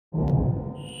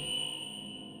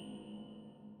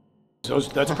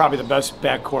That's probably the best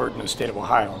backcourt in the state of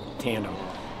Ohio, tandem.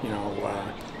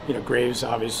 Graves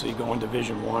obviously going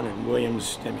Division I, and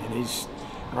Williams, I mean,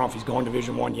 I don't know if he's going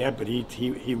Division I yet, but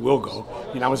he will go.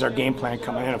 That was our game plan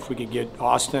coming in. If we could get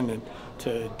Austen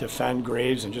to defend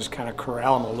Graves and just kind of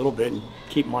corral him a little bit and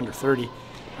keep him under 30,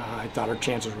 I thought our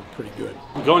chances were pretty good.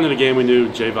 Going into the game, we knew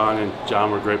Jayvon and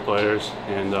John were great players,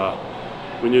 and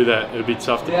we knew that it would be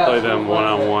tough to play them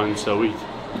one-on-one, so we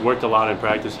worked a lot in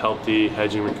practice, help D,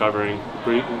 hedging, recovering,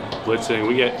 blitzing.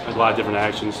 We get a lot of different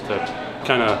actions to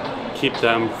kind of keep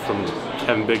them from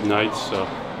having big nights, so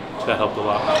that helped a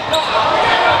lot.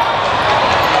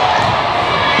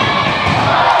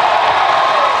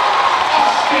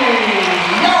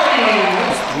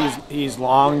 He's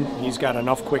long, he's got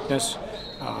enough quickness.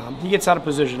 He gets out of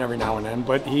position every now and then,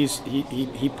 but he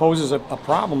poses a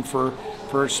problem for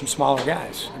some smaller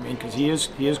guys. I mean, because he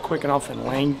is quick enough and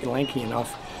lanky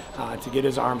enough to get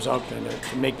his arms up and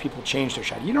to make people change their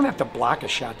shot. You don't have to block a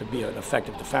shot to be an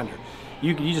effective defender.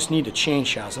 You just need to change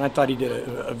shots, and I thought he did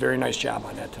a very nice job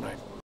on that tonight.